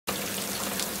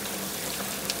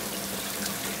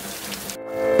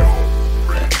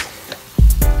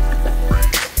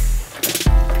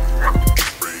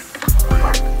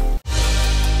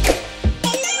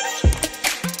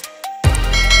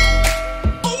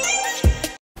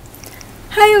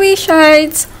Hi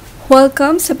wisheartss!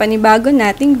 Welcome sa panibago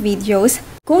nating videos.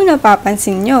 Kung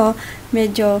napapansin nyo,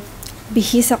 medyo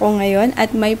bihis ako ngayon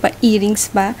at may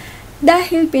pa-earrings ba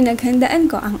dahil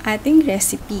pinaghandaan ko ang ating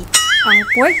recipe, ang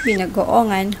pork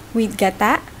binagoongan with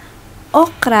gata,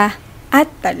 okra,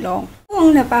 at talong.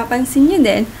 Kung napapansin nyo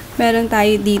din, meron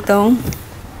tayo ditong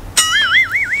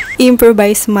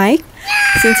improvised mic.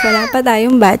 Since wala pa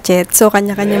tayong budget, so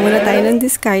kanya-kanya muna tayo ng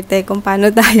diskarte kung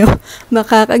paano tayo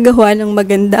makakagawa ng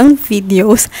magandang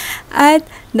videos. At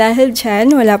dahil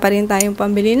dyan, wala pa rin tayong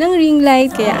pambili ng ring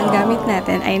light, kaya ang gamit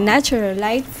natin ay natural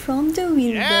light from the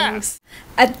windows.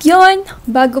 At yon,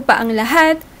 bago pa ang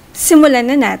lahat,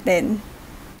 simulan na natin.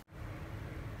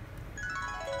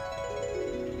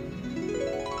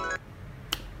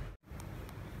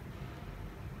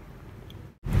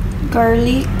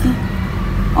 Garlic,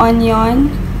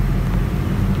 onion,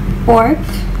 pork,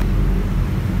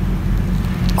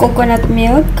 coconut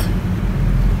milk,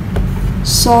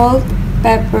 salt,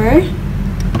 pepper,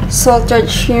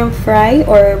 salted shrimp fry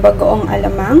or bagoong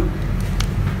alamang,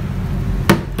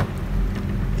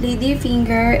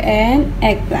 ladyfinger, and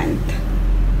eggplant.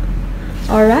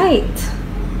 Alright,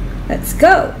 let's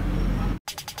go!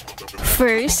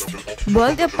 First,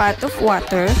 boil a pot of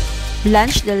water.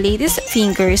 Blanch the lady's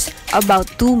fingers about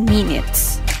 2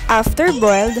 minutes. After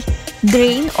boiled,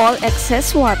 drain all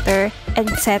excess water and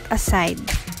set aside.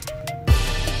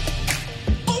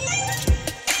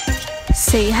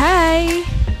 Say hi!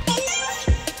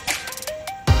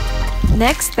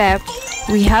 Next step,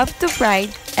 we have to fry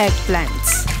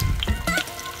eggplants.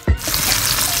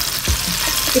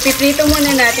 Ipiprito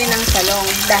muna natin ang talong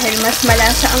dahil mas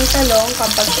malasa ang talong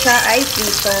kapag siya ay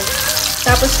prito.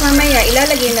 Tapos mamaya,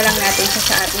 ilalagay na lang natin siya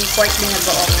sa ating pork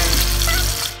binagoongan.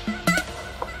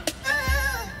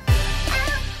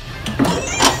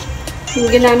 Yung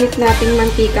ginamit nating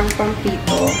mantikang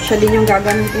pangprito, siya din yung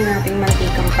gagamitin nating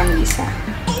mantikang panggisa.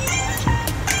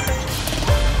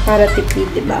 Para tipid,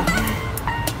 diba?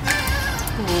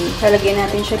 Lalagyan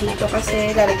natin siya dito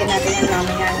kasi lalagyan natin yung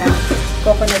mamaya ng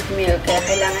coconut milk. Kaya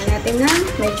kailangan natin ng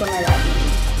medyo marami.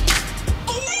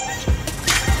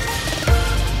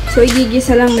 So,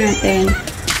 igigisa lang natin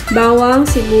bawang,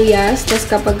 sibuyas, tapos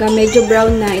kapag medyo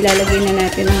brown na, ilalagay na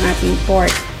natin ang ating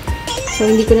pork. So,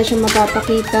 hindi ko na siya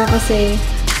mapapakita kasi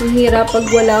ang hirap pag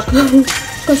wala kang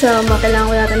kasama.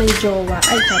 Kailangan wala ka ng jowa.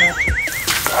 Ay, charot.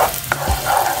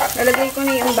 Lalagay ko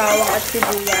na yung bawang at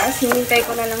sibuyas. Hinintay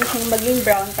ko na lang siyang maging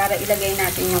brown para ilagay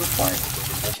natin yung pork.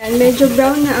 And medyo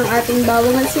brown na ang ating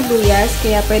bawang at sibuyas,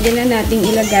 kaya pwede na nating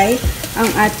ilagay ang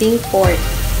ating pork.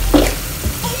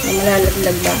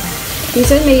 Malalaglag lang.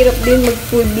 Minsan, mahirap din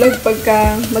mag-food vlog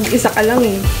pagka mag-isa ka lang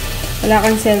eh. Wala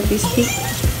kang selfie stick.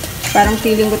 Parang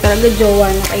feeling ko talaga jowa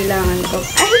na kailangan ko.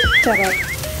 Ay! Charot!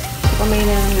 Kamay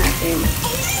na lang natin.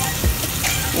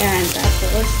 Yan.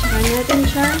 Tapos, saka natin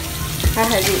siya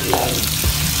hahaluin.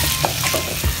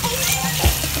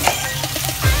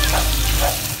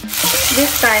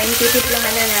 This time,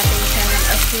 titiplahan na natin siya ng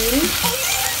asin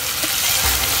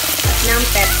at ng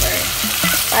pepper.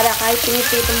 Para kahit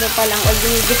pinipito mo pa lang o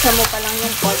ginigisa mo pa lang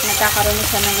yung pork, nagkakaroon na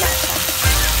siya ng lasa.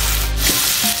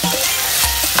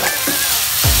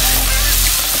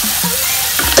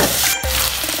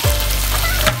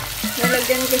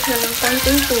 Nalagyan ko siya ng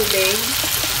konting tubig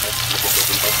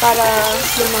para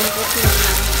lumambot na ng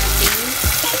ating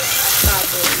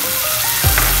baboy.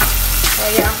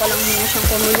 Hayaan ko lang muna siyang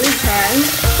kumulo dyan.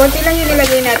 Konti lang yung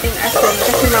nilagay natin asin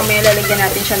kasi mamaya lalagyan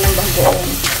natin siya ng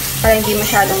bagoong para hindi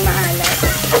masyadong maalat.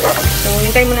 So,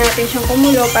 hintay muna natin siyang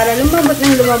kumulo para lumambot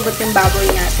yung baboy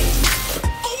natin.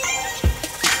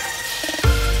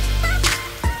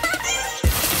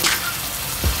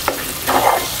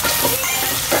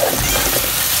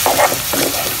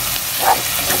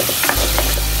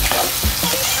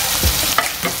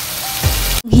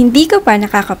 Kung hindi ka pa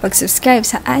nakakapag-subscribe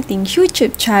sa ating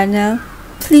YouTube channel,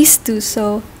 please do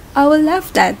so. I will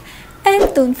love that.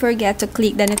 And don't forget to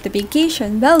click the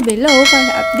notification bell below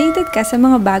para updated ka sa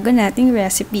mga bago nating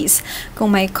recipes.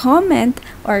 Kung may comment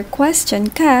or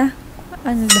question ka,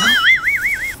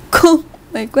 Kung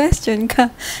may question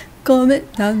ka, comment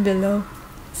down below.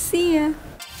 See ya!